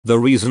The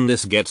reason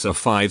this gets a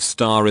 5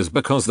 star is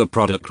because the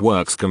product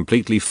works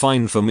completely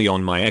fine for me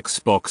on my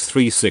Xbox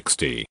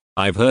 360.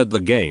 I've heard the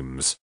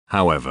games,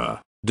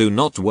 however, do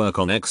not work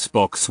on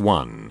Xbox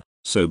One,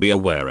 so be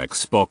aware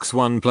Xbox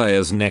One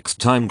players next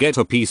time get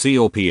a PC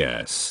or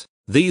PS.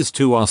 These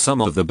two are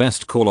some of the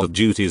best Call of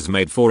Duties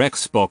made for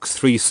Xbox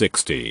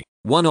 360.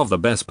 One of the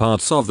best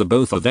parts of the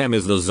both of them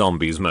is the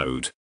zombies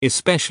mode,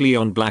 especially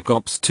on Black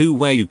Ops 2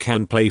 where you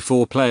can play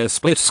 4-player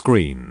split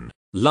screen.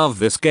 Love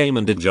this game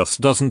and it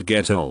just doesn't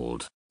get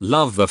old.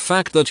 Love the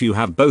fact that you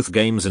have both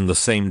games in the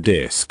same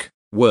disc.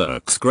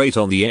 Works great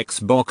on the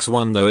Xbox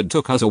One though it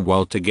took us a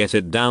while to get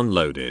it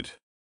downloaded.